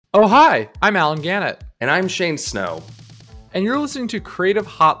Oh, hi, I'm Alan Gannett. And I'm Shane Snow. And you're listening to Creative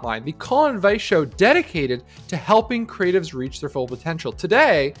Hotline, the call and advice show dedicated to helping creatives reach their full potential.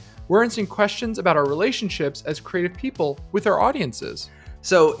 Today, we're answering questions about our relationships as creative people with our audiences.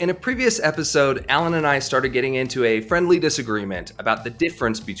 So, in a previous episode, Alan and I started getting into a friendly disagreement about the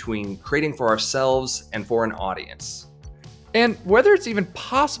difference between creating for ourselves and for an audience. And whether it's even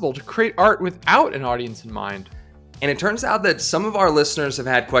possible to create art without an audience in mind. And it turns out that some of our listeners have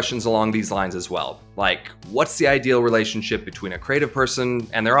had questions along these lines as well. Like, what's the ideal relationship between a creative person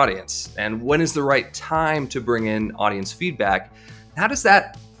and their audience? And when is the right time to bring in audience feedback? How does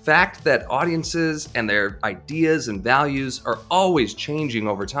that fact that audiences and their ideas and values are always changing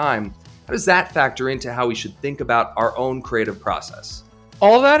over time, how does that factor into how we should think about our own creative process?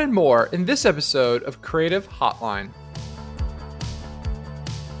 All that and more in this episode of Creative Hotline.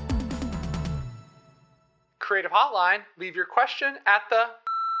 Creative Hotline, leave your question at the...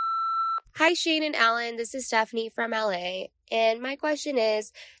 Hi, Shane and Alan. This is Stephanie from LA. And my question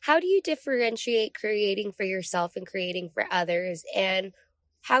is, how do you differentiate creating for yourself and creating for others? And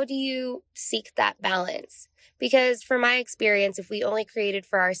how do you seek that balance? Because from my experience, if we only created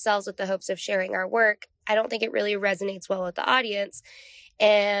for ourselves with the hopes of sharing our work, I don't think it really resonates well with the audience.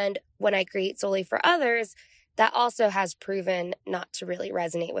 And when I create solely for others, that also has proven not to really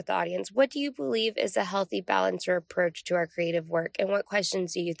resonate with the audience. What do you believe is a healthy balance or approach to our creative work? And what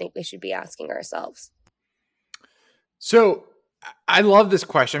questions do you think we should be asking ourselves? So I love this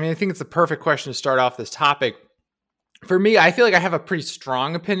question. I mean, I think it's the perfect question to start off this topic. For me, I feel like I have a pretty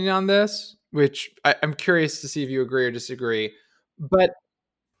strong opinion on this, which I'm curious to see if you agree or disagree. But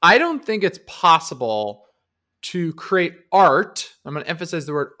I don't think it's possible to create art. I'm going to emphasize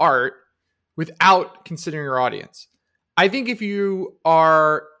the word art without considering your audience. I think if you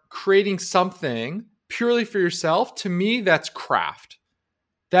are creating something purely for yourself, to me, that's craft.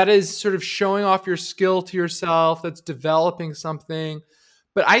 That is sort of showing off your skill to yourself. That's developing something.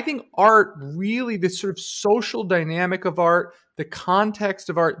 But I think art really, this sort of social dynamic of art, the context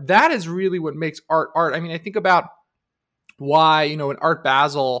of art, that is really what makes art art. I mean, I think about why, in Art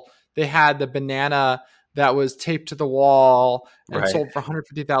Basel, they had the banana that was taped to the wall and sold for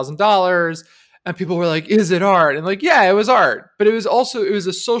 $150,000. And people were like, is it art? And like, yeah, it was art. But it was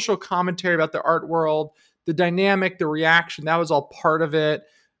a social commentary about the art world, the dynamic, the reaction, that was all part of it.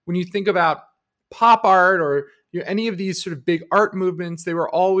 When you think about pop art or any of these sort of big art movements, they were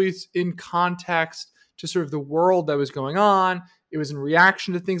always in context to sort of the world that was going on. It was in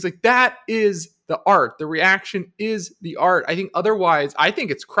reaction to things like that is the art. The reaction is the art. I think otherwise, I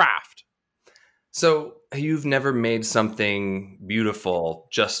think it's craft. So you've never made something beautiful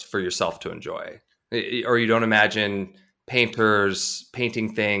just for yourself to enjoy, or you don't imagine painters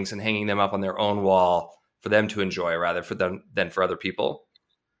painting things and hanging them up on their own wall for them to enjoy rather than for other people?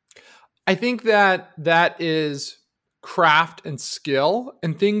 I think that is craft and skill,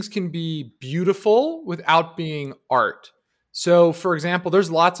 and things can be beautiful without being art. So, for example, there's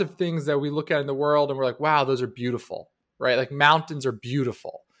lots of things that we look at in the world and we're like, wow, those are beautiful, right? Like mountains are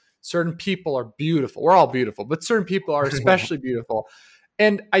beautiful. Certain people are beautiful. We're all beautiful, but certain people are especially beautiful.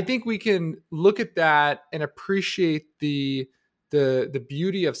 And I think we can look at that and appreciate the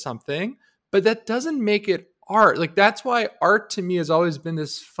beauty of something, but that doesn't make it art. Like that's why art to me has always been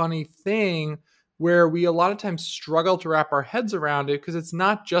this funny thing where we a lot of times struggle to wrap our heads around it because it's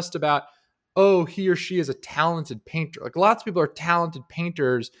not just about, oh, he or she is a talented painter. Like lots of people are talented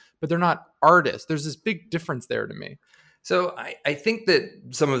painters, but they're not artists. There's this big difference there to me. So I think that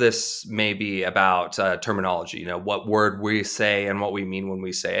some of this may be about terminology, what word we say and what we mean when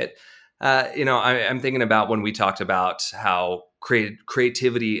we say it. I'm thinking about when we talked about how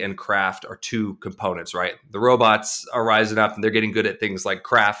creativity and craft are two components, right? The robots are rising up and they're getting good at things like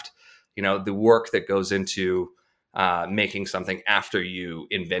craft, the work that goes into making something after you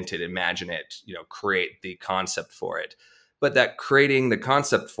invent it, imagine it, create the concept for it. But that creating the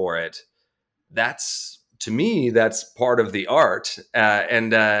concept for it, to me, that's part of the art.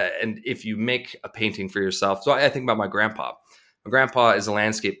 And if you make a painting for yourself, so I think about my grandpa. My grandpa is a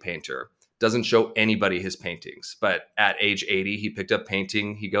landscape painter, doesn't show anybody his paintings. But at age 80, he picked up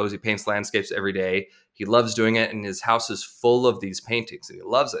painting. He paints landscapes every day. He loves doing it. And his house is full of these paintings and he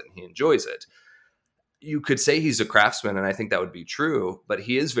loves it and he enjoys it. You could say he's a craftsman, and I think that would be true, but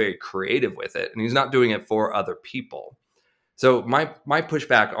he is very creative with it and he's not doing it for other people. So my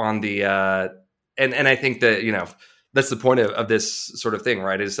pushback on the, and I think that, that's the point of this sort of thing,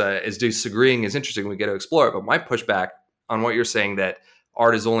 right? Is disagreeing is interesting. We get to explore it. But my pushback on what you're saying, that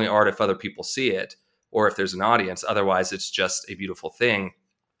art is only art if other people see it or if there's an audience. Otherwise, it's just a beautiful thing.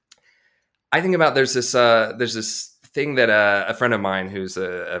 I think about there's this thing that a friend of mine who's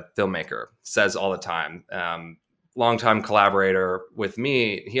a filmmaker says all the time, longtime collaborator with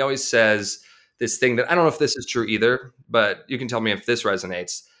me, he always says this thing that I don't know if this is true either, but you can tell me if this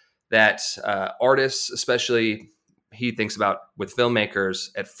resonates, that artists, especially he thinks about with filmmakers,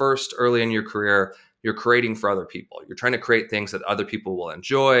 at first, early in your career, you're creating for other people. You're trying to create things that other people will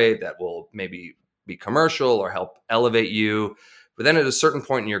enjoy, that will maybe be commercial or help elevate you. But then at a certain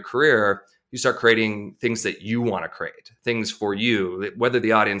point in your career, you start creating things that you want to create, things for you, whether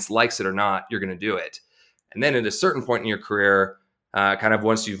the audience likes it or not, you're going to do it. And then at a certain point in your career, kind of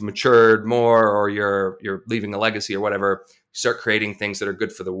once you've matured more or you're leaving a legacy or whatever, you start creating things that are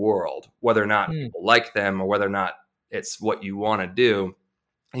good for the world, whether or not people like them or whether or not it's what you want to do.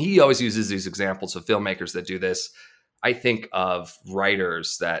 And he always uses these examples of filmmakers that do this. I think of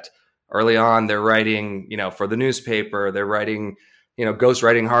writers that early on they're writing, for the newspaper, they're writing,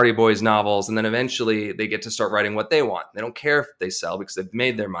 ghostwriting Hardy Boys novels. And then eventually they get to start writing what they want. They don't care if they sell because they've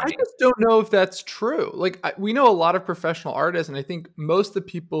made their money. I just don't know if that's true. Like we know a lot of professional artists, and I think most of the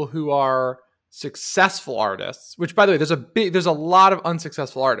people who are successful artists, which by the way, there's a lot of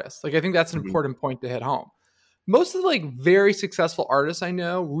unsuccessful artists. Like I think that's an important point to hit home. Most of the like very successful artists I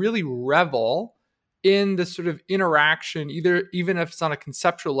know really revel in the sort of interaction, even if it's on a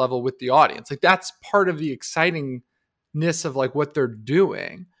conceptual level with the audience. Like that's part of the excitingness of like what they're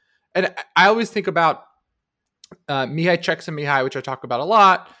doing. And I always think about Mihai Csikszentmihalyi, which I talk about a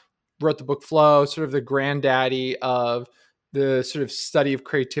lot, wrote the book Flow, sort of the granddaddy of the sort of study of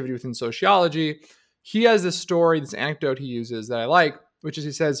creativity within sociology. He has this story, this anecdote he uses that I like, which is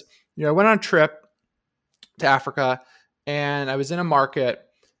he says, I went on a trip to Africa and I was in a market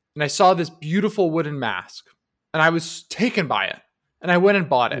and I saw this beautiful wooden mask and I was taken by it and I went and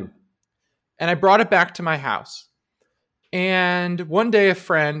bought it and I brought it back to my house. And one day a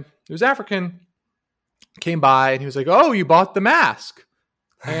friend who was African came by and he was like, "Oh, you bought the mask?"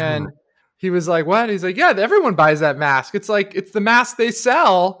 And he was like, "What?" He's like, "Yeah, everyone buys that mask. It's the mask they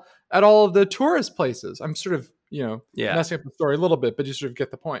sell at all of the tourist places." I'm sort of, messing up the story a little bit, but you sort of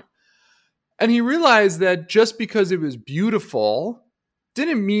get the point. And he realized that just because it was beautiful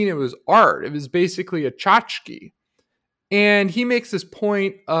didn't mean it was art. It was basically a tchotchke. And he makes this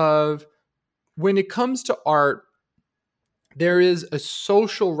point of when it comes to art, there is a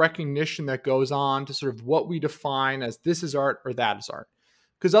social recognition that goes on to sort of what we define as this is art or that is art.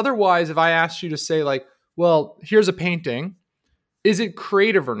 Because otherwise, if I asked you to say like, well, here's a painting, is it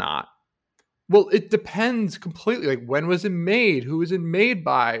creative or not? Well, it depends completely. Like, when was it made? Who was it made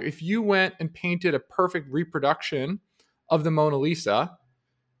by? If you went and painted a perfect reproduction of the Mona Lisa,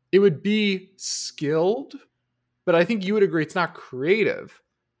 it would be skilled, but I think you would agree it's not creative.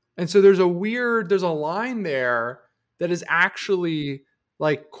 And so there's a line there that is actually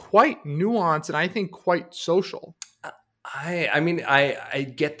like quite nuanced and I think quite social.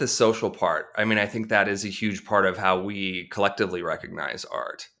 I get the social part. I mean, I think that is a huge part of how we collectively recognize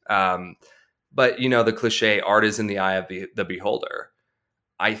art. But, the cliche, art is in the eye of the beholder.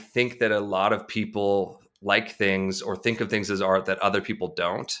 I think that a lot of people like things or think of things as art that other people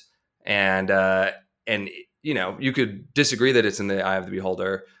don't. And you could disagree that it's in the eye of the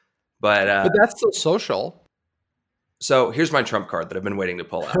beholder, but that's still social. So here's my trump card that I've been waiting to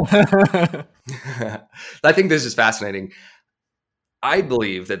pull out. I think this is fascinating. I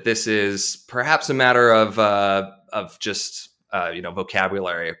believe that this is perhaps a matter of just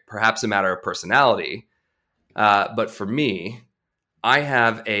vocabulary, perhaps a matter of personality. But for me, I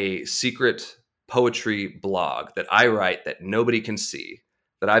have a secret poetry blog that I write that nobody can see,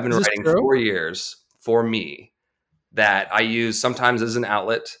 that I've been writing for 4 years for me, that I use sometimes as an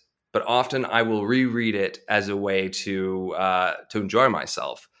outlet, but often I will reread it as a way to enjoy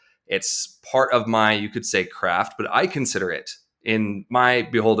myself. It's part of my, you could say, craft, but I consider it, in my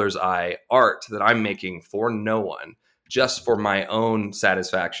beholder's eye, art that I'm making for no one, just for my own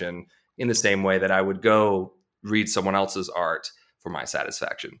satisfaction, in the same way that I would go read someone else's art for my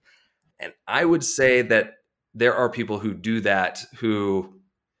satisfaction. And I would say that there are people who do that who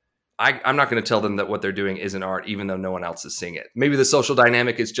I'm not going to tell them that what they're doing isn't art, even though no one else is seeing it. Maybe the social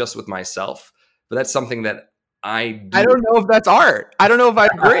dynamic is just with myself, but that's something that I do. I don't know if that's art. I don't know if I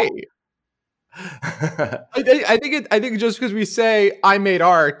agree. I think just because we say I made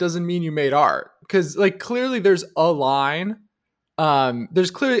art doesn't mean you made art. Because like clearly there's a line. There's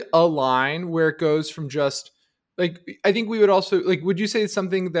clearly a line where it goes from just like, I think we would also like, would you say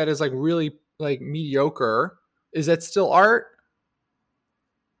something that is like really like mediocre? Is that still art?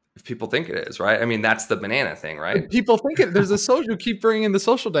 people think it is, right? I mean, that's the banana thing, right? People think it. There's a social. Keep bringing in the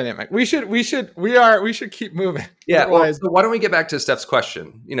social dynamic. We should keep moving. Yeah. Well, Otherwise, so why don't we get back to Steph's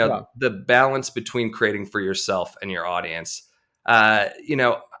question? Yeah. The balance between creating for yourself and your audience. I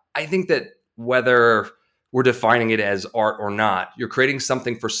think that whether we're defining it as art or not, you're creating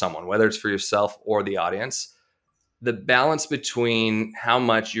something for someone, whether it's for yourself or the audience. The balance between how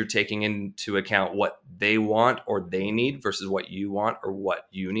much you're taking into account what they want or they need versus what you want or what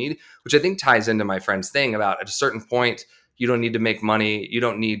you need, which I think ties into my friend's thing about at a certain point, you don't need to make money. You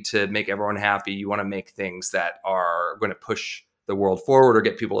don't need to make everyone happy. You want to make things that are going to push the world forward or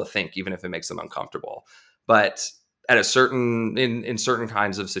get people to think, even if it makes them uncomfortable. But at a certain, in certain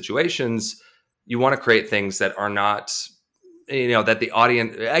kinds of situations, you want to create things that are not, that the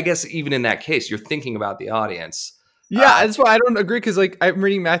audience, I guess even in that case, you're thinking about the audience. Yeah, that's why I don't agree, because like I'm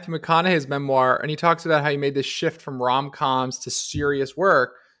reading Matthew McConaughey's memoir, and he talks about how he made this shift from rom-coms to serious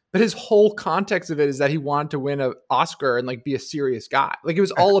work, but his whole context of it is that he wanted to win an Oscar and like be a serious guy. Like it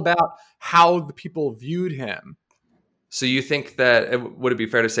was all about how the people viewed him. So you think that, would it be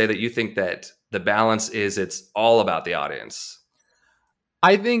fair to say that you think that the balance is it's all about the audience?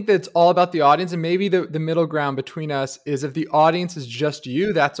 I think that's all about the audience, and maybe the middle ground between us is if the audience is just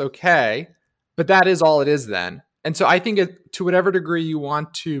you, that's okay, but that is all it is then. And so I think to whatever degree you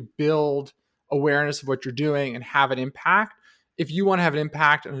want to build awareness of what you're doing and have an impact, if you want to have an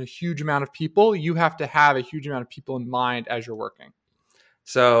impact on a huge amount of people, you have to have a huge amount of people in mind as you're working.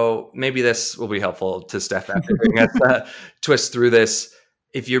 So maybe this will be helpful to Steph after hearing us twist through this.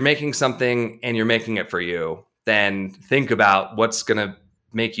 If you're making something and you're making it for you, then think about what's going to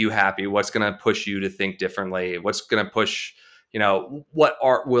make you happy, what's going to push you to think differently, what's going to push, what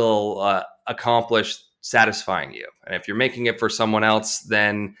art will accomplish satisfying you. And if you're making it for someone else,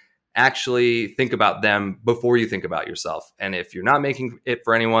 then actually think about them before you think about yourself. And if you're not making it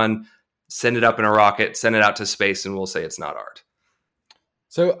for anyone, send it up in a rocket, send it out to space, and we'll say it's not art.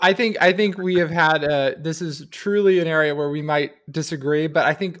 So I think we have had this is truly an area where we might disagree, but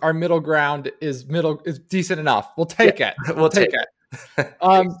I think our middle ground is decent enough. We'll take it. We'll take it.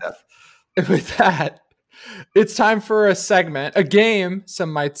 With that, it's time for a segment, a game,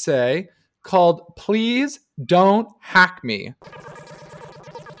 some might say, called Please Don't Hack Me.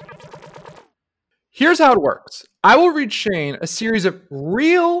 Here's how it works. I will read Shane a series of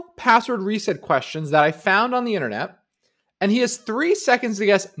real password reset questions that I found on the internet, and he has 3 seconds to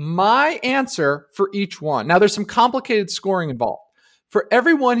guess my answer for each one. Now, there's some complicated scoring involved. For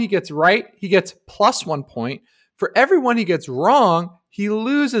every one he gets right, he gets plus 1 point. For every one he gets wrong, he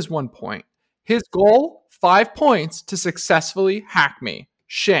loses 1 point. His goal, 5 points to successfully hack me.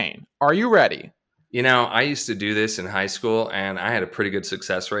 Shane, are you ready? I used to do this in high school, and I had a pretty good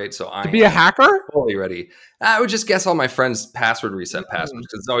success rate. So I to be a hacker? Fully ready. I would just guess all my friends' password reset passwords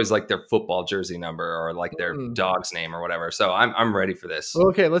because it's always like their football jersey number or like their dog's name or whatever. So I'm ready for this.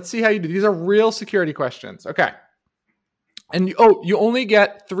 Okay, let's see how you do. These are real security questions. Okay. And you only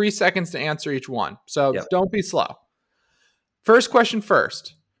get 3 seconds to answer each one. So Don't be slow. First question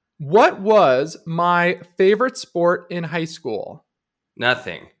first. What was my favorite sport in high school?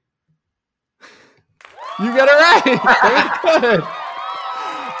 Nothing. You got it right. Very good.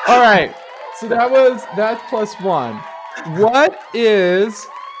 All right. So that's plus 1. What is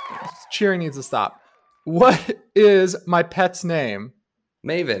cheering needs to stop. What is my pet's name?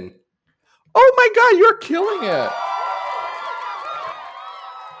 Maven. Oh my God, you're killing it.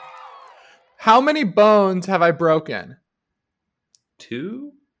 How many bones have I broken?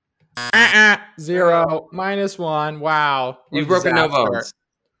 2? 0. -1. Wow. You've broken no bones.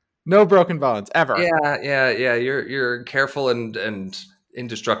 No broken bones ever. Yeah. You're careful and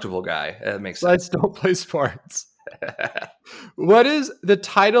indestructible guy. That makes sense. Let's don't play sports. What is the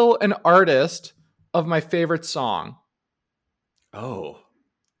title and artist of my favorite song? Oh.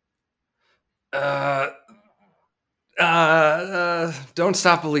 Don't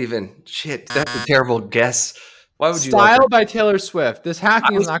Stop Believing. Shit, that's a terrible guess. Why would you? Style by Taylor Swift. This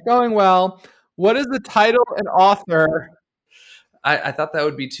hacking is not going well. What is the title and author? I thought that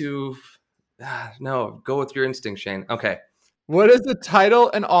would be too. No, go with your instinct, Shane. Okay. What is the title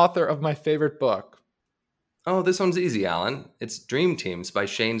and author of my favorite book? Oh, this one's easy, Alan. It's Dream Teams by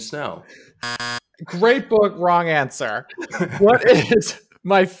Shane Snow. Great book, wrong answer. What is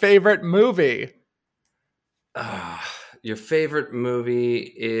my favorite movie? Your favorite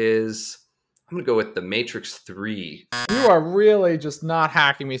movie is... I'm going to go with The Matrix 3. You are really just not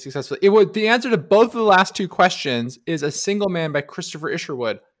hacking me successfully. The answer to both of the last 2 questions is A Single Man by Christopher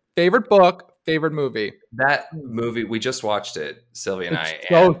Isherwood. Favorite book, favorite movie. That movie, we just watched it, Sylvia and I.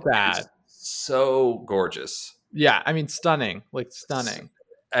 So sad. So gorgeous. Yeah, I mean, stunning. Like, stunning.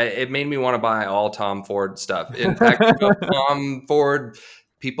 it made me want to buy all Tom Ford stuff. In fact, Tom Ford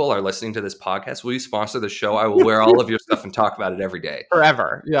people are listening to this podcast, will you sponsor the show? I will wear all of your stuff and talk about it every day.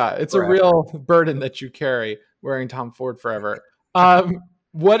 Forever. Yeah, it's Forever. a real burden that you carry wearing Tom Ford forever.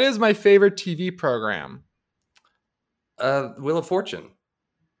 What is my favorite TV program? Wheel of Fortune.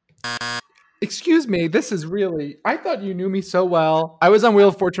 Excuse me, this is really, I thought you knew me so well. I was on Wheel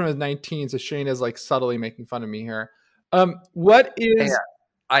of Fortune when I was 19, so Shane is like subtly making fun of me here. What is...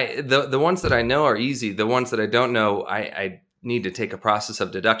 The ones that I know are easy. The ones that I don't know, I need to take a process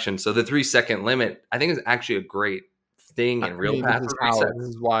of deduction. So the 3-second limit, I think, is actually a great thing in real path. This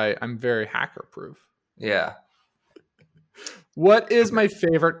is why I'm very hacker proof. Yeah. What is my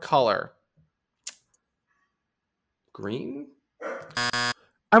favorite color? Green?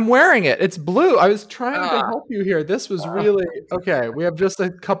 I'm wearing it. It's blue. I was trying to help you here. This was really... Okay, we have just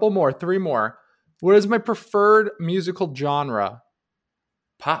a couple more, 3 more. What is my preferred musical genre?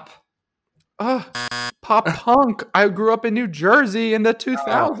 Pop. Pop punk. I grew up in New Jersey in the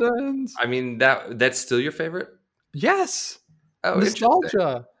 2000s. I mean, that's still your favorite? Yes. Oh,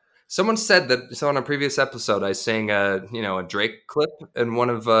 nostalgia. Someone said that. So on a previous episode, I sang a Drake clip, and one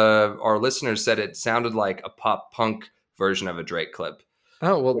of our listeners said it sounded like a pop punk version of a Drake clip.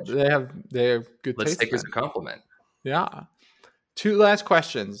 Oh well, they have good taste. Let's take it as a compliment. Yeah. 2 last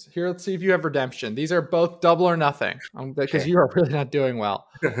questions. Here, let's see if you have redemption. These are both double or nothing because you are really not doing well.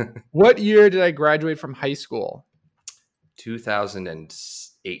 What year did I graduate from high school?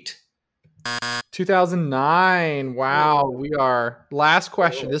 2008. 2009. Wow, we are. Last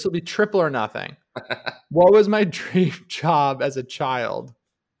question. This will be triple or nothing. What was my dream job as a child?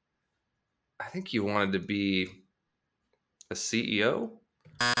 I think you wanted to be a CEO.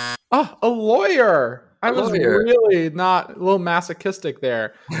 Oh, a lawyer. I was really not a little masochistic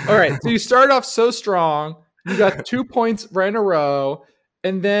there. All right. So you started off so strong. You got 2 points right in a row.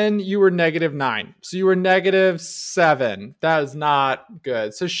 And then you were -9. So you were -7. That is not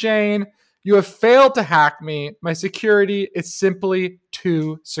good. So Shane, you have failed to hack me. My security is simply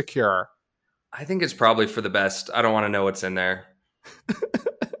too secure. I think it's probably for the best. I don't want to know what's in there.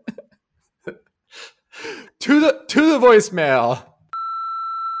 To the voicemail.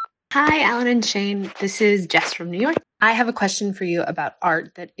 Hi, Alan and Shane. This is Jess from New York. I have a question for you about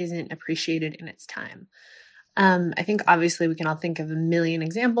art that isn't appreciated in its time. I think obviously we can all think of a million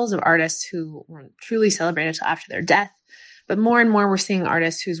examples of artists who weren't truly celebrated until after their death, but more and more we're seeing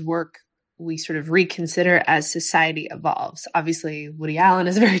artists whose work we sort of reconsider as society evolves. Obviously, Woody Allen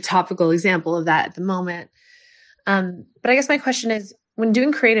is a very topical example of that at the moment. But I guess my question is, when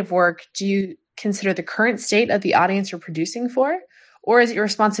doing creative work, do you consider the current state of the audience you're producing for? Or is it your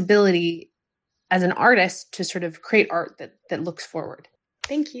responsibility as an artist to sort of create art that looks forward?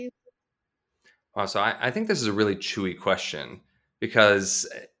 Thank you. Wow, so I think this is a really chewy question because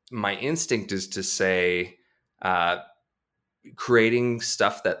my instinct is to say creating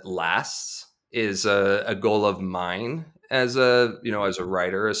stuff that lasts is a goal of mine as a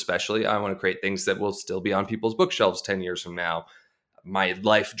writer, especially. I want to create things that will still be on people's bookshelves 10 years from now. My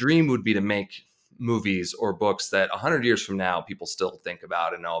life dream would be to make movies or books that 100 years from now people still think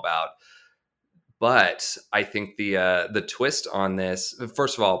about and know about. But I think the twist on this,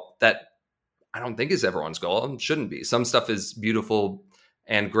 first of all, that I don't think is everyone's goal and shouldn't be. Some stuff is beautiful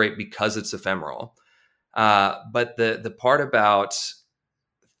and great because it's ephemeral. But the part about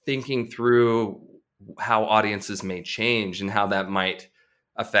thinking through how audiences may change and how that might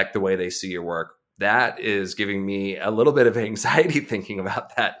affect the way they see your work, that is giving me a little bit of anxiety thinking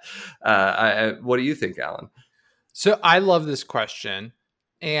about that. What do you think, Alan? So I love this question.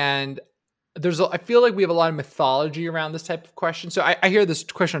 And I feel like we have a lot of mythology around this type of question. So I hear this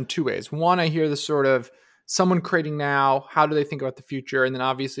question in 2 ways. One, I hear this sort of someone creating now, how do they think about the future? And then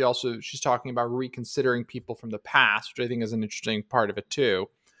obviously also she's talking about reconsidering people from the past, which I think is an interesting part of it too.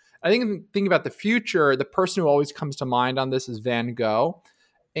 I think thinking about the future, the person who always comes to mind on this is Van Gogh.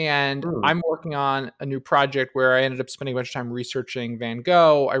 And I'm working on a new project where I ended up spending a bunch of time researching Van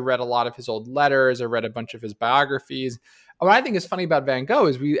Gogh. I read a lot of his old letters. I read a bunch of his biographies. What I think is funny about Van Gogh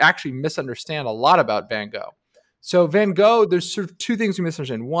is we actually misunderstand a lot about Van Gogh. So Van Gogh, there's sort of 2 things we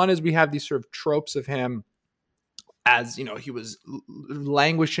misunderstand. One is we have these sort of tropes of him as, he was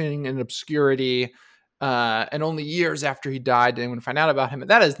languishing in obscurity. And only years after he died did anyone find out about him.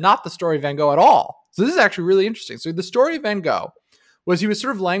 And that is not the story of Van Gogh at all. So this is actually really interesting. So the story of Van Gogh was he was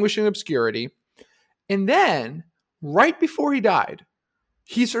sort of languishing in obscurity. And then right before he died,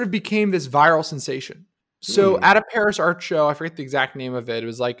 he sort of became this viral sensation. So at a Paris art show, I forget the exact name of it. It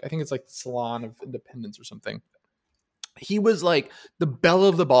was like, I think it's like the Salon of Independence or something. He was like the belle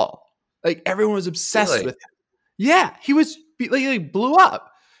of the ball. Like everyone was obsessed with him. Yeah, he was, like blew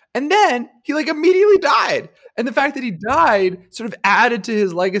up. And then he like immediately died. And the fact that he died sort of added to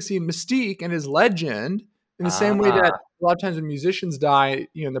his legacy and mystique and his legend in the same way that a lot of times when musicians die,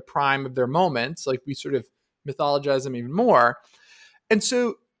 in the prime of their moments, like we sort of mythologize them even more. And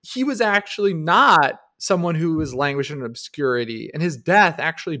so he was actually not someone who was languishing in obscurity, and his death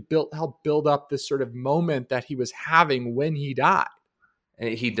actually helped build up this sort of moment that he was having when he died. And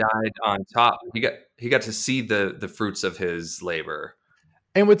he died on top. He got to see the fruits of his labor.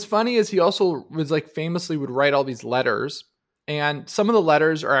 And what's funny is he also was like famously would write all these letters, and some of the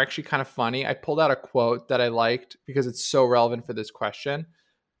letters are actually kind of funny. I pulled out a quote that I liked because it's so relevant for this question.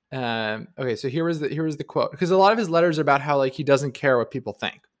 Okay, so here was the quote, because a lot of his letters are about how like he doesn't care what people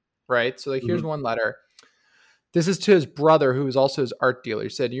think, right? So like here's one letter. This is to his brother, who was also his art dealer. He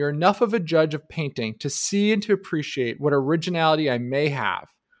said, "You're enough of a judge of painting to see and to appreciate what originality I may have.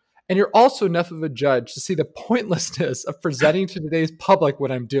 And you're also enough of a judge to see the pointlessness of presenting to today's public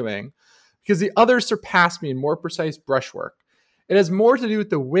what I'm doing, because the others surpass me in more precise brushwork. It has more to do with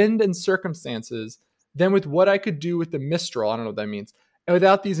the wind and circumstances than with what I could do with the mistral." I don't know what that means. "And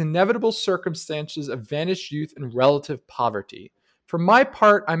without these inevitable circumstances of vanished youth and relative poverty. For my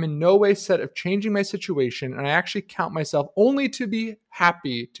part, I'm in no way set of changing my situation, and I actually count myself only to be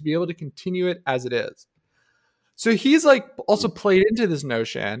happy to be able to continue it as it is." So he's like also played into this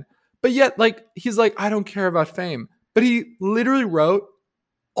notion, but yet like he's like, I don't care about fame. But he literally wrote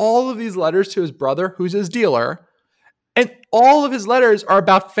all of these letters to his brother, who's his dealer, and all of his letters are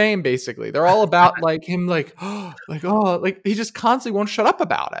about fame. Basically, they're all about like him, like he just constantly won't shut up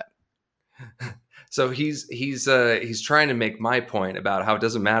about it. So he's trying to make my point about how it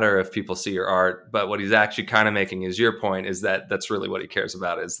doesn't matter if people see your art, but what he's actually kind of making is your point, is that that's really what he cares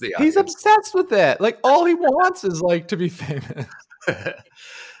about, is the audience. He's obsessed with it. Like all he wants is like to be famous.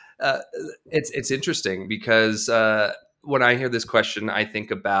 It's interesting because when I hear this question, I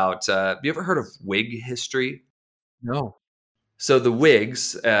think about, have you ever heard of Whig history? No. So the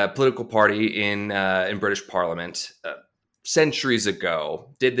Whigs, political party in British Parliament, centuries ago,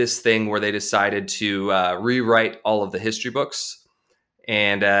 did this thing where they decided to rewrite all of the history books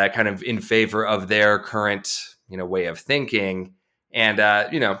and kind of in favor of their current, way of thinking. And,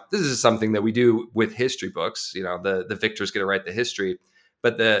 this is something that we do with history books. The victors get to write the history.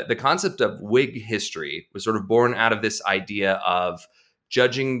 But the concept of Whig history was sort of born out of this idea of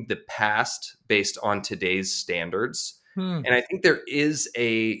judging the past based on today's standards. And I think there is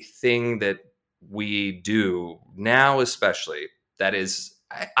a thing that we do now, especially, that is,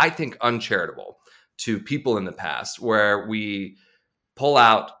 I think, uncharitable to people in the past, where we pull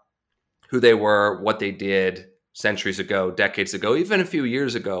out who they were, what they did centuries ago, decades ago, even a few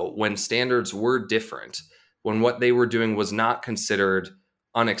years ago, when standards were different, when what they were doing was not considered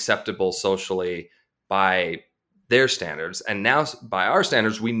unacceptable socially by their standards. And now by our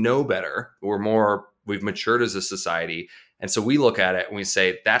standards, we know better. We've matured as a society. And so we look at it and we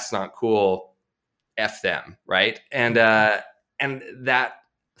say, that's not cool. F them, right? And that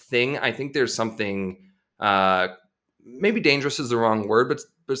thing, I think there's something maybe dangerous is the wrong word,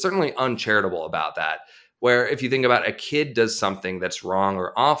 but certainly uncharitable about that. Where if you think about a kid does something that's wrong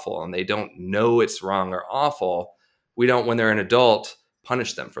or awful and they don't know it's wrong or awful, we don't, when they're an adult,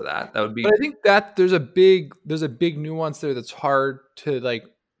 punish them for that. That would be. But I think that there's a big nuance there that's hard to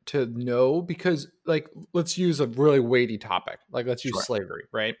know, because like let's use a really weighty topic, like let's use slavery,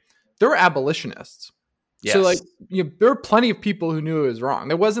 right? There were abolitionists. Yes. So like, there were plenty of people who knew it was wrong.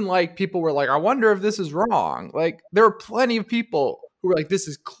 There wasn't like people were like, I wonder if this is wrong. Like there were plenty of people who were like, this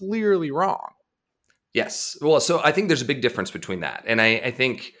is clearly wrong. Yes. Well, so I think there's a big difference between that. And I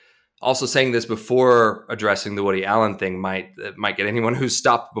think also saying this before addressing the Woody Allen thing might get anyone who's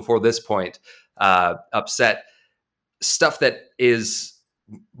stopped before this point upset. Stuff that is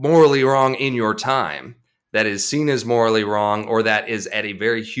morally wrong in your time, that is seen as morally wrong, or that is at a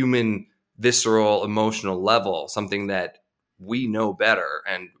very human, visceral, emotional level, something that we know better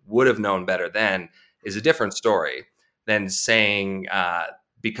and would have known better then, is a different story than saying,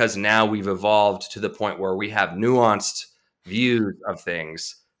 because now we've evolved to the point where we have nuanced views of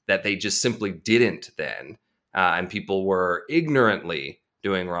things that they just simply didn't then, and people were ignorantly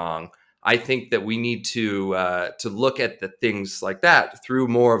doing wrong. I think that we need to look at the things like that through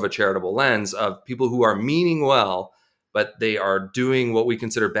more of a charitable lens of people who are meaning well, but they are doing what we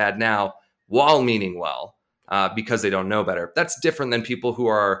consider bad now while meaning well, because they don't know better. That's different than people who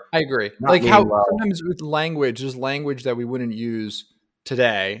are. I agree. Like how sometimes with language, there's language that we wouldn't use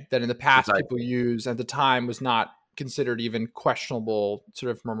today that in the past people use at the time was not considered even questionable,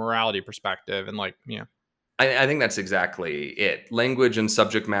 sort of from a morality perspective, and like I think that's exactly it. Language and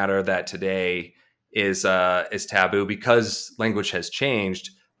subject matter that today is taboo because language has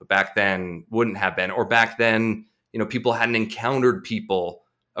changed. But back then wouldn't have been, or back then, people hadn't encountered people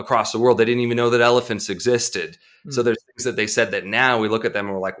across the world. They didn't even know that elephants existed. So there's things that they said that now we look at them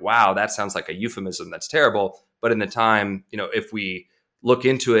and we're like, wow, that sounds like a euphemism. That's terrible. But in the time, if we look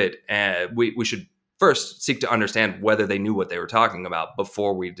into it, we should first seek to understand whether they knew what they were talking about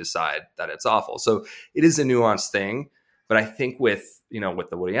before we decide that it's awful. So it is a nuanced thing. But I think with the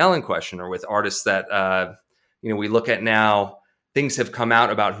Woody Allen question, or with artists that, we look at now, things have come out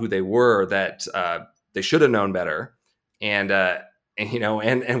about who they were that they should have known better. And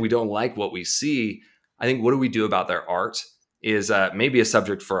we don't like what we see. I think what do we do about their art is maybe a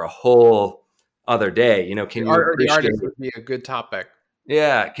subject for a whole other day. Can you artist would be a good topic.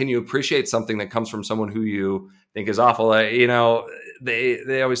 Yeah, can you appreciate something that comes from someone who you think is awful?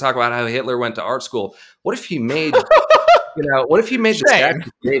 They always talk about how Hitler went to art school. What if he made what if he made the statue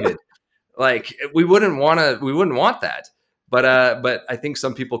of David? Like, we wouldn't want that. But I think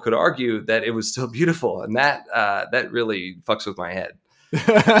some people could argue that it was still beautiful, and that really fucks with my head.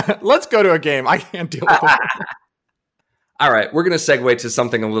 Let's go to a game. I can't deal with it. All right, we're going to segue to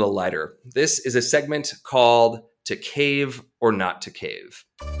something a little lighter. This is a segment called To Cave or Not to Cave.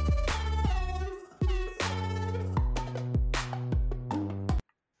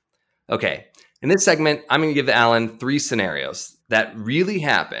 Okay, in this segment, I'm going to give Alan 3 scenarios that really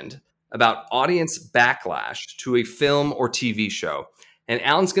happened about audience backlash to a film or TV show. And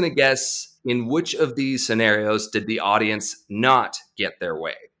Alan's going to guess in which of these scenarios did the audience not get their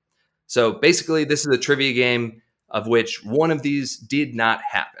way. So basically, this is a trivia game of which one of these did not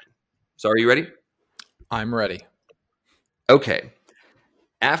happen. So are you ready? I'm ready. Okay.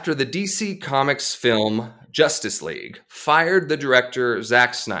 After the DC Comics film Justice League fired the director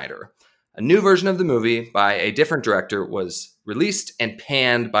Zack Snyder, a new version of the movie by a different director was released and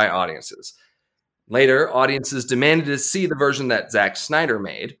panned by audiences. Later, audiences demanded to see the version that Zack Snyder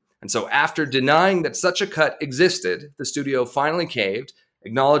made. And so after denying that such a cut existed, the studio finally caved,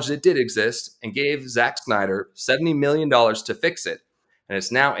 acknowledged it did exist, and gave Zack Snyder $70 million to fix it. And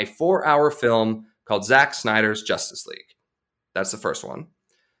it's now a 4-hour film called Zack Snyder's Justice League. That's the first one.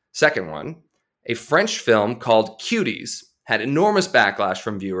 Second one, a French film called Cuties had enormous backlash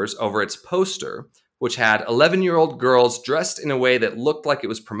from viewers over its poster, which had 11-year-old girls dressed in a way that looked like it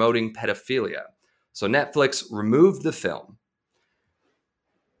was promoting pedophilia. So Netflix removed the film.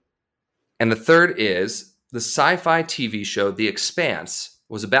 And the third is the sci-fi TV show The Expanse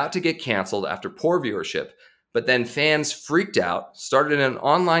was about to get canceled after poor viewership, but then fans freaked out, started an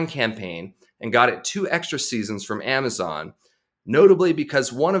online campaign, and got it 2 extra seasons from Amazon, notably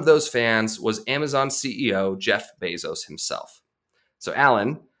because one of those fans was Amazon CEO Jeff Bezos himself. So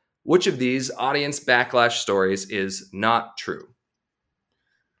Alan, which of these audience backlash stories is not true?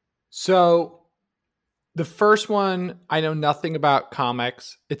 So the first one, I know nothing about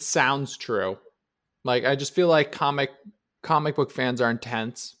comics. It sounds true. Like, I just feel like comic book fans are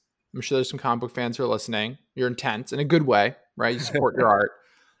intense. I'm sure there's some comic book fans who are listening. You're intense in a good way, right? You support your art.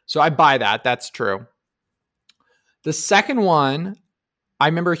 So I buy that. That's true. The second one, I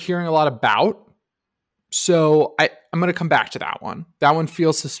remember hearing a lot about. So I'm going to come back to that one. That one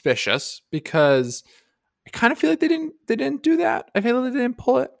feels suspicious because I kind of feel like they didn't do that. I feel like they didn't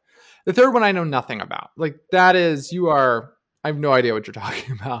pull it. The third one I know nothing about. Like, that is, I have no idea what you're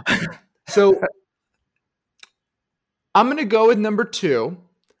talking about. So I'm going to go with number 2.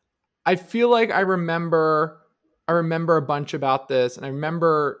 I feel like I remember a bunch about this, and I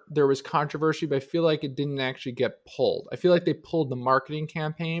remember there was controversy, but I feel like it didn't actually get pulled. I feel like they pulled the marketing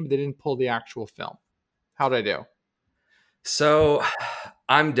campaign, but they didn't pull the actual film. How did I do? So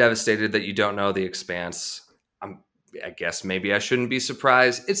I'm devastated that you don't know The Expanse. I guess maybe I shouldn't be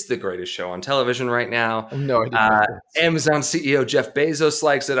surprised. It's the greatest show on television right now. No idea. Amazon CEO Jeff Bezos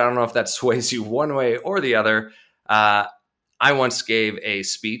likes it. I don't know if that sways you one way or the other. I once gave a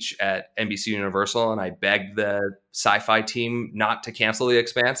speech at NBC Universal, and I begged the sci-fi team not to cancel The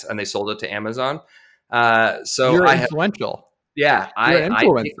Expanse, and they sold it to Amazon. So you're influential. I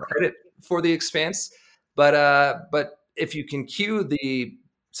take credit for The Expanse, but if you can cue the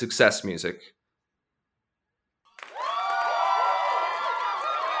success music.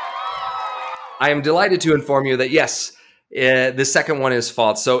 I am delighted to inform you that yes, the second one is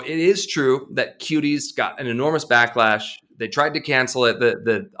false. So it is true that Cuties got an enormous backlash. They tried to cancel it.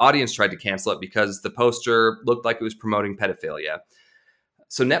 The audience tried to cancel it because the poster looked like it was promoting pedophilia.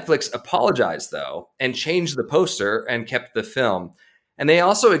 So Netflix apologized, though, and changed the poster and kept the film. And they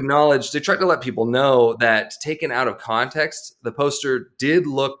also acknowledged, they tried to let people know that taken out of context, the poster did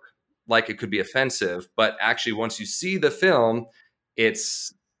look like it could be offensive. But actually, once you see the film,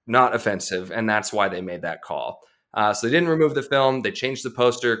 it's not offensive. And that's why they made that call. So they didn't remove the film. They changed the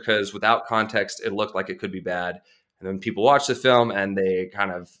poster because without context, it looked like it could be bad. And then people watched the film and they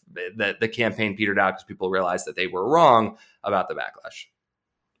kind of, the campaign petered out because people realized that they were wrong about the backlash.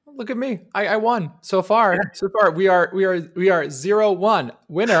 Look at me. I won so far. So far, we are 0-1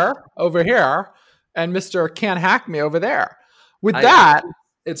 winner over here, and Mr. Can't Hack Me over there. With that,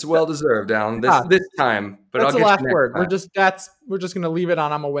 it's well deserved, Alan. This time, but that's I'll the get last you next word. time. We're just gonna leave it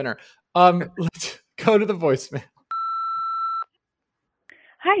on. I'm a winner. Let's go to the voicemail.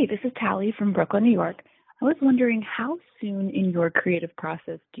 Hi, this is Tally from Brooklyn, New York. I was wondering, how soon in your creative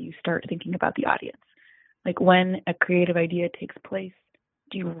process do you start thinking about the audience? Like, when a creative idea takes place,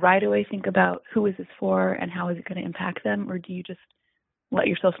 do you right away think about who is this for and how is it going to impact them? Or do you just let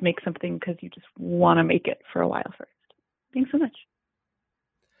yourself make something because you just want to make it for a while first? Thanks so much.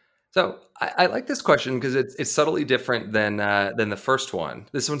 So I like this question because it's subtly different than the first one.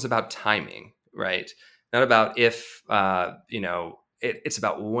 This one's about timing, right? Not about if, it's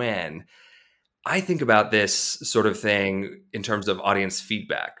about when. I think about this sort of thing in terms of audience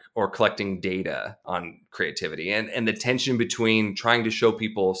feedback or collecting data on creativity and the tension between trying to show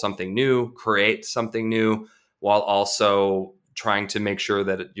people something new, create something new, while also trying to make sure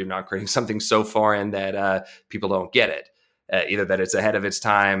that you're not creating something so foreign that people don't get it. Either that it's ahead of its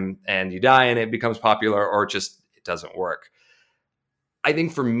time and you die and it becomes popular, or just it doesn't work. I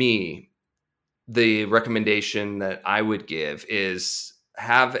think for me, the recommendation that I would give is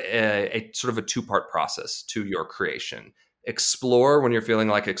have a sort of a two-part process to your creation. Explore when you're feeling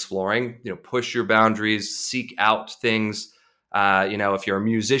like exploring, push your boundaries, seek out things. If you're a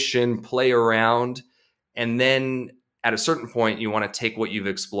musician, play around. And then at a certain point, you want to take what you've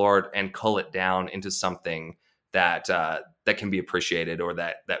explored and cull it down into something that can be appreciated or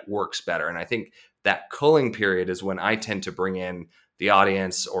that works better. And I think that culling period is when I tend to bring in the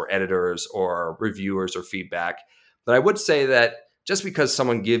audience or editors or reviewers or feedback. But I would say that just because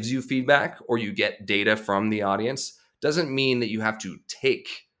someone gives you feedback or you get data from the audience doesn't mean that you have to take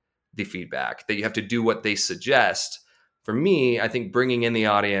the feedback, that you have to do what they suggest. For me, I think bringing in the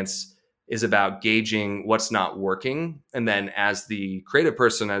audience is about gauging what's not working. And then as the creative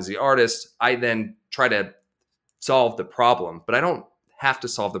person, as the artist, I then try to solve the problem. But I don't have to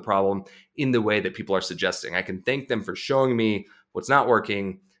solve the problem in the way that people are suggesting. I can thank them for showing me what's not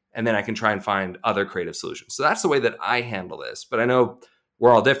working, and then I can try and find other creative solutions. So that's the way that I handle this. But I know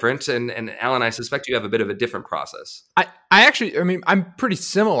we're all different. And Alan, I suspect you have a bit of a different process. I'm pretty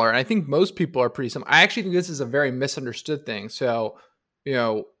similar. And I think most people are pretty similar. I actually think this is a very misunderstood thing. So,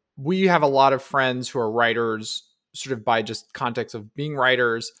 we have a lot of friends who are writers sort of by just context of being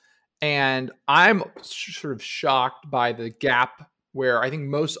writers. And I'm sort of shocked by the gap where I think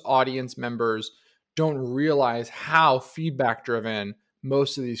most audience members don't realize how feedback driven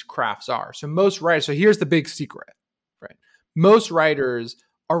most of these crafts are. So here's the big secret, right? Most writers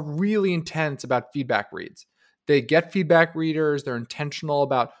are really intense about feedback reads. They get feedback readers. They're intentional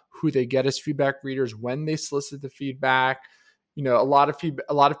about who they get as feedback readers when they solicit the feedback. A lot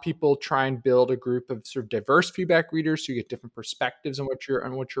of people try and build a group of sort of diverse feedback readers so you get different perspectives on what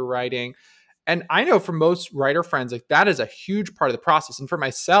you're writing. And I know for most writer friends, like that is a huge part of the process. And for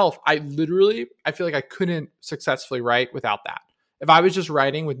myself, I feel like I couldn't successfully write without that. If I was just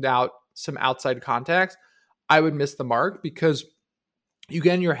writing without some outside context, I would miss the mark because you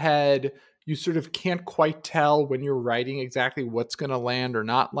get in your head, you sort of can't quite tell when you're writing exactly what's going to land or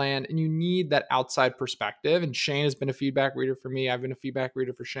not land. And you need that outside perspective. And Shane has been a feedback reader for me. I've been a feedback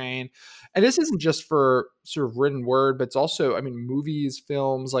reader for Shane. And this isn't just for sort of written word, but it's also, movies,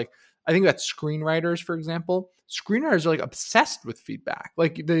 films. Like I think about screenwriters, for example. Screenwriters are like obsessed with feedback.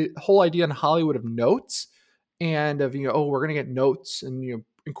 Like the whole idea in Hollywood of notes and of, we're going to get notes and,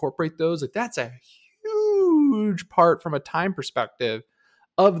 incorporate those. Like that's a huge part from a time perspective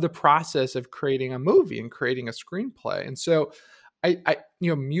of the process of creating a movie and creating a screenplay. And so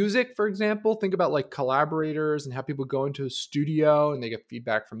music, for example, think about like collaborators and how people go into a studio and they get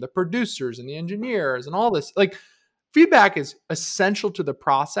feedback from the producers and the engineers and all this. Like feedback is essential to the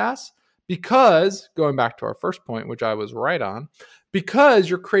process because, going back to our first point, which I was right on, because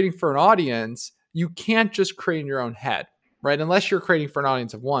you're creating for an audience, you can't just create in your own head, right? Unless you're creating for an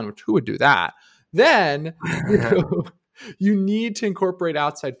audience of one, which who would do that? Then you need to incorporate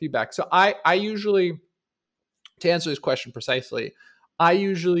outside feedback. So I usually, to answer this question precisely, I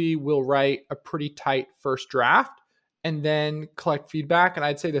usually will write a pretty tight first draft and then collect feedback. And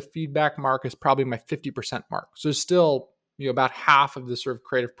I'd say the feedback mark is probably my 50% mark. So there's still, about half of the sort of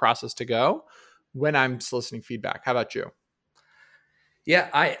creative process to go when I'm soliciting feedback. How about you? Yeah,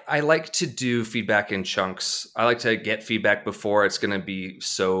 I like to do feedback in chunks. I like to get feedback before it's going to be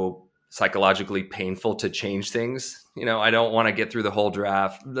so psychologically painful to change things. I don't want to get through the whole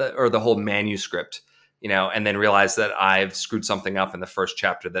draft or the whole manuscript, and then realize that I've screwed something up in the first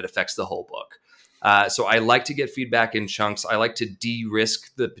chapter that affects the whole book. So I like to get feedback in chunks. I like to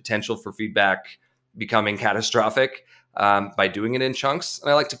de-risk the potential for feedback becoming catastrophic by doing it in chunks.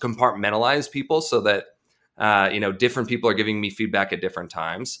 And I like to compartmentalize people so that, different people are giving me feedback at different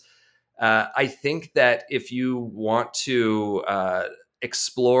times. I think that if you want to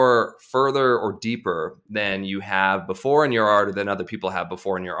explore further or deeper than you have before in your art or than other people have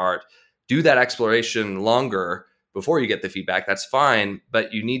before in your art, do that exploration longer before you get the feedback. That's fine,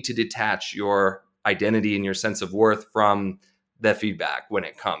 but you need to detach your identity and your sense of worth from the feedback when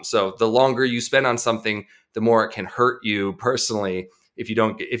it comes. So the longer you spend on something, the more it can hurt you personally if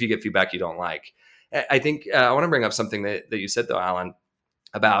you get feedback you don't like. I think I want to bring up something that you said though, Alan,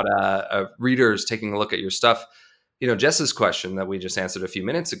 about readers taking a look at your stuff. Jess's question that we just answered a few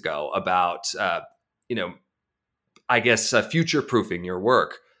minutes ago about, future-proofing your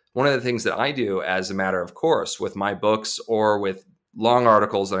work. One of the things that I do as a matter of course with my books or with long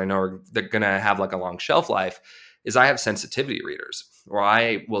articles that I know they're going to have like a long shelf life is I have sensitivity readers, where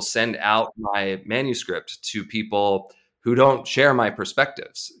I will send out my manuscript to people who don't share my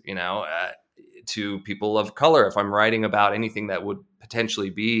perspectives, to people of color. If I'm writing about anything that would potentially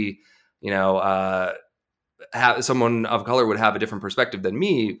be, someone of color would have a different perspective than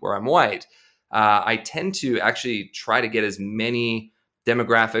me, where I'm white, I tend to actually try to get as many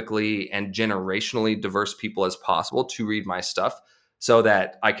demographically and generationally diverse people as possible to read my stuff, so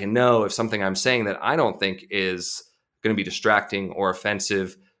that I can know if something I'm saying that I don't think is going to be distracting or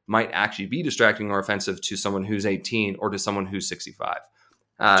offensive might actually be distracting or offensive to someone who's 18 or to someone who's 65.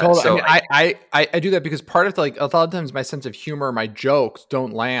 Totally. So I do that because part of a lot of times my sense of humor, my jokes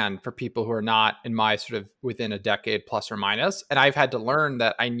don't land for people who are not in my sort of within a decade plus or minus. And I've had to learn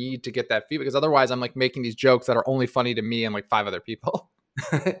that I need to get that feedback, because otherwise I'm like making these jokes that are only funny to me and like 5 other people.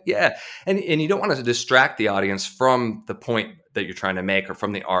 Yeah. And you don't want to distract the audience from the point that you're trying to make or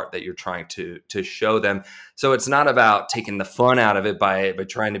from the art that you're trying to show them. So it's not about taking the fun out of it by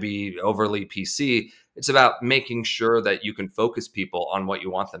trying to be overly PC. It's about making sure that you can focus people on what you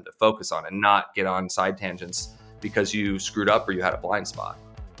want them to focus on and not get on side tangents because you screwed up or you had a blind spot.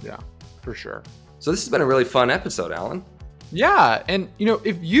 Yeah, for sure. So this has been a really fun episode, Alan. Yeah. And,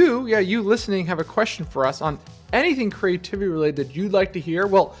 if you listening have a question for us on anything creativity related that you'd like to hear,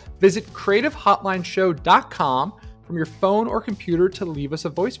 well, visit creativehotlineshow.com from your phone or computer to leave us a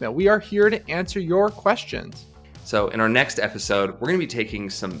voicemail. We are here to answer your questions. So in our next episode, we're going to be taking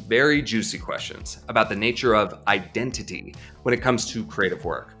some very juicy questions about the nature of identity when it comes to creative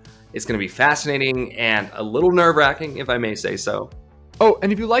work. It's going to be fascinating and a little nerve-wracking, if I may say so. Oh,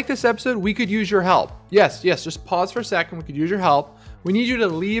 and if you like this episode, we could use your help. Yes, just pause for a second. We could use your help. We need you to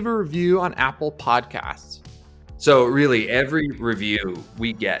leave a review on Apple Podcasts. So really, every review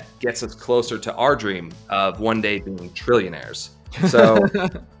we gets us closer to our dream of one day being trillionaires. So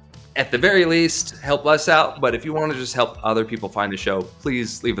at the very least, help us out. But if you want to just help other people find the show,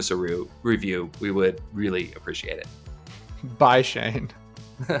 please leave us a review. We would really appreciate it. Bye, Shane.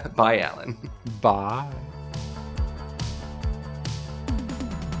 Bye, Alan. Bye.